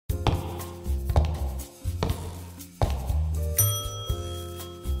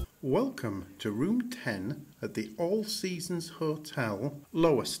Welcome to room 10 at the Allseasons Hotel,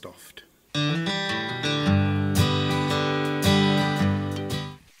 Lowestoft.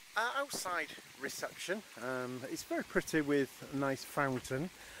 Our outside reception, it's very pretty with a nice fountain.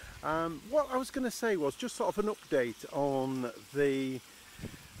 What I was going to say was just sort of an update on the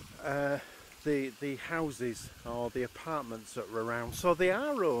houses or the apartments that are around. So they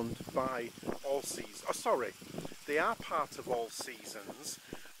are owned by Allseasons. Oh, sorry, they are part of Allseasons,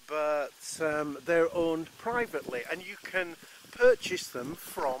 but they're owned privately, and you can purchase them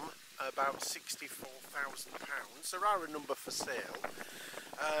from about £64,000. There are a number for sale.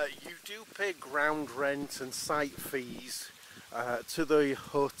 You do pay ground rent and site fees to the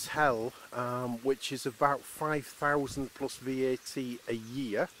hotel, which is about £5,000 plus VAT a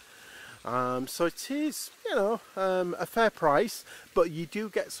year. So it is, a fair price, but you do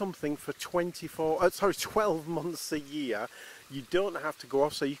get something for 12 months a year. You don't have to go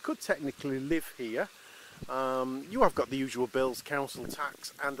off, so you could technically live here. You have got the usual bills, council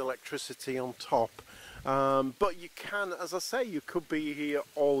tax and electricity on top. But you can, as I say, you could be here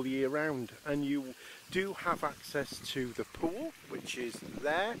all year round, and you do have access to the pool, which is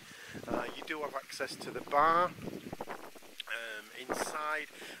there. You do have access to the bar inside,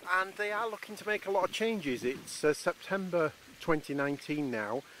 and they are looking to make a lot of changes. It's September 2019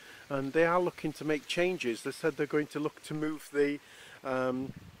 now, and they are looking to make changes. They said they're going to look to move the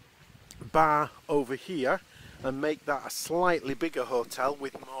bar over here and make that a slightly bigger hotel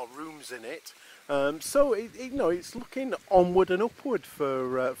with more rooms in it. So it's looking onward and upward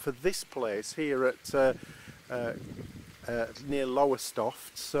for this place here at near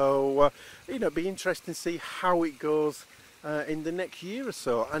Lowestoft. So it'd be interesting to see how it goes in the next year or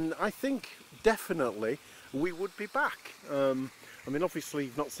so, and I think definitely we would be back. I mean, obviously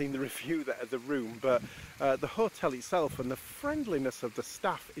you've not seen the review there of the room, but the hotel itself and the friendliness of the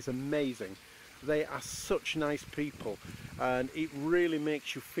staff is amazing. They are such nice people, and it really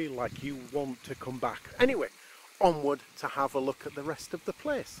makes you feel like you want to come back. Anyway, onward to have a look at the rest of the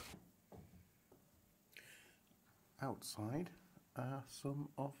place. Outside are some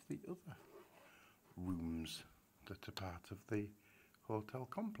of the other rooms that are part of the hotel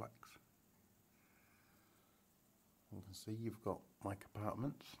complex. You can see you've got like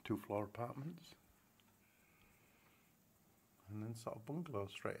apartments, 2-floor apartments, and then sort of bungalows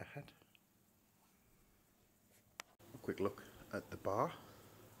straight ahead. A quick look at the bar,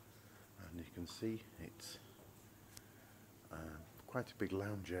 and you can see it's quite a big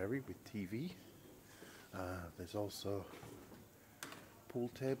lounge area with TV. There's also a pool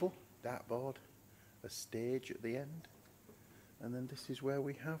table, dartboard, a stage at the end, and then this is where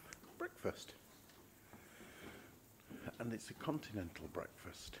we have breakfast, and it's a continental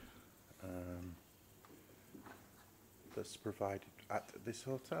breakfast that's provided at this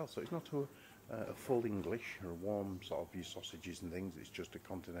hotel. So it's not a full English or a warm sort of your sausages and things. It's just a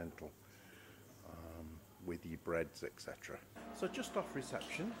continental with your breads, etc. So just off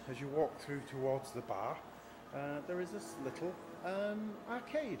reception, as you walk through towards the bar, there is this little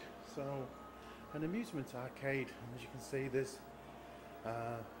arcade. So an amusement arcade, and as you can see there's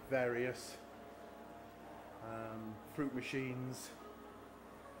various fruit machines,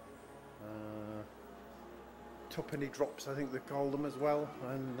 tuppenny drops I think they call them as well,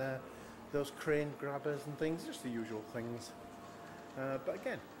 and those crane grabbers and things, just the usual things. But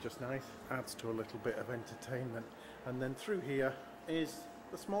again, just nice, adds to a little bit of entertainment. And then through here is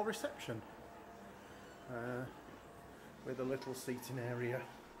the small reception with a little seating area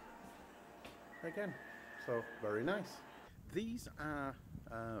again, so very nice. These are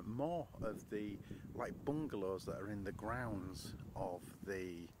more of the like bungalows that are in the grounds of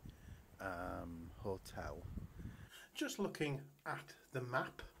the hotel. Just looking at the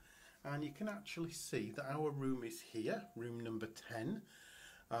map, and you can actually see that our room is here, room number 10,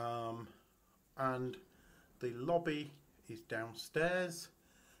 and the lobby is downstairs.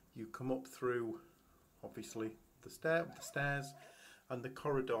 You come up through obviously the stairs and the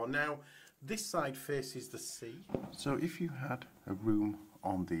corridor. Now this side faces the sea, so if you had a room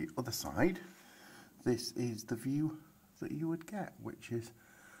on the other side, this is the view that you would get, which is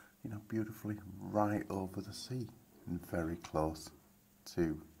beautifully right over the sea and very close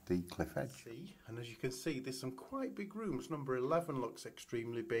to the cliff edge. And as you can see, there's some quite big rooms. Number 11 looks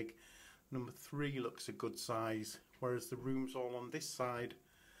extremely big, number 3 looks a good size, whereas the rooms all on this side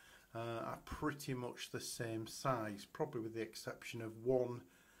are pretty much the same size, probably with the exception of one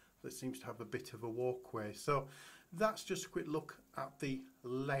that seems to have a bit of a walkway. So that's just a quick look at the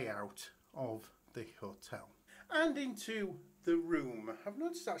layout of the hotel. And into the room. I've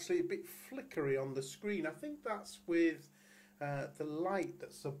noticed actually a bit flickery on the screen. I think that's with the light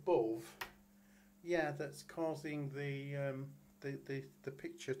that's above, yeah, that's causing the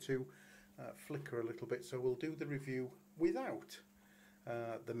picture to flicker a little bit. So we'll do the review without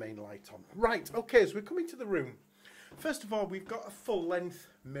the main light on. Right, okay, so we're coming to the room. First of all, we've got a full length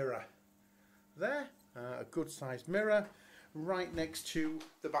mirror there, a good sized mirror right next to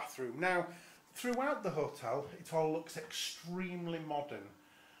the bathroom. Now, throughout the hotel, it all looks extremely modern.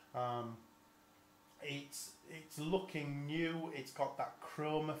 It's looking new. It's got that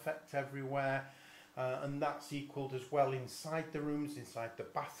chrome effect everywhere, and that's equalled as well inside the rooms, inside the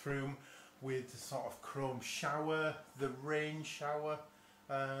bathroom, with the sort of chrome shower, the rain shower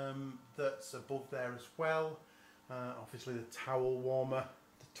that's above there as well. Obviously the towel warmer,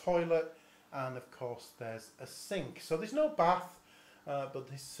 the toilet, and of course there's a sink. So there's no bath, but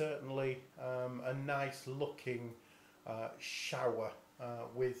there's certainly a nice looking shower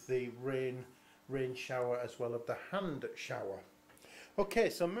with the rain shower as well as the hand shower. Okay,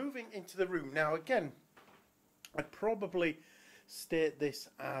 so moving into the room now. Again, I'd probably state this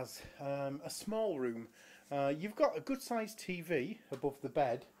as a small room. You've got a good sized TV above the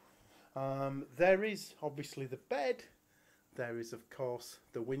bed. There is obviously the bed. There is of course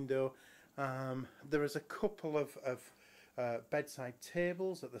the window. There is a couple of bedside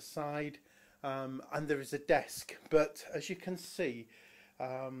tables at the side, and there is a desk. But as you can see,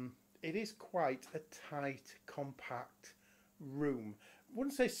 it is quite a tight, compact room. I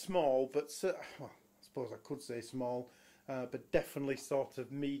wouldn't say small, but well, I suppose I could say small, but definitely sort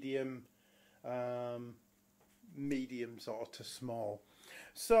of medium, medium sort of small.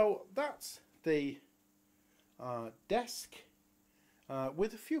 So that's the desk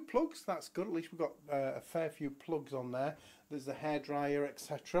with a few plugs. That's good. At least we've got a fair few plugs on there. There's the hairdryer,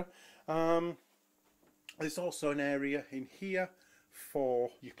 etc. There's also an area in here for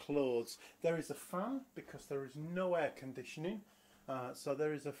your clothes. There is a fan because there is no air conditioning, so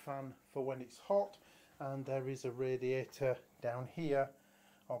there is a fan for when it's hot, and there is a radiator down here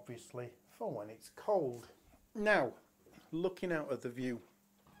obviously for when it's cold. Now, looking out at the view,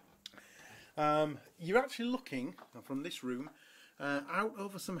 you're actually looking from this room out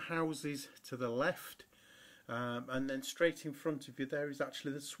over some houses to the left, and then straight in front of you there is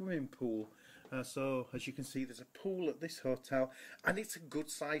actually the swimming pool. So as you can see, there's a pool at this hotel, and it's a good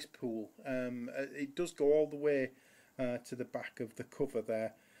sized pool. It does go all the way to the back of the cover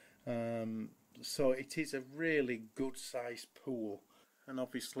there, so it is a really good sized pool. And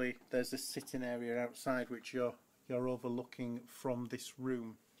obviously there's a sitting area outside which you're overlooking from this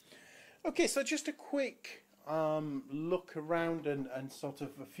room. Okay, so just a quick look around and sort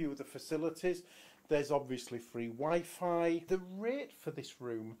of a few of the facilities. There's obviously free Wi-Fi. The rate for this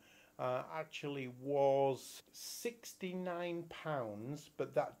room actually was £69,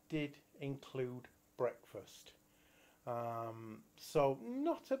 but that did include breakfast. So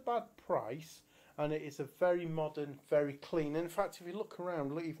not a bad price, and it is a very modern, very clean. In fact, if you look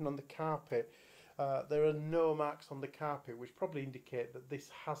around, look even on the carpet, there are no marks on the carpet, which probably indicate that this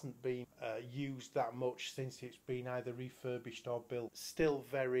hasn't been used that much since it's been either refurbished or built. Still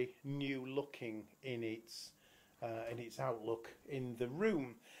very new looking in its outlook in the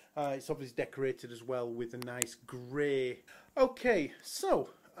room. It's obviously decorated as well with a nice grey. Okay, so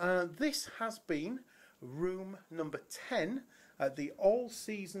this has been room number 10 at the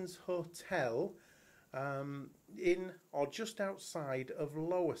Allseasons Hotel in or just outside of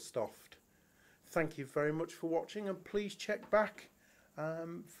Lowestoft. Thank you very much for watching, and please check back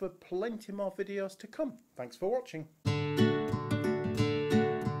for plenty more videos to come. Thanks for watching.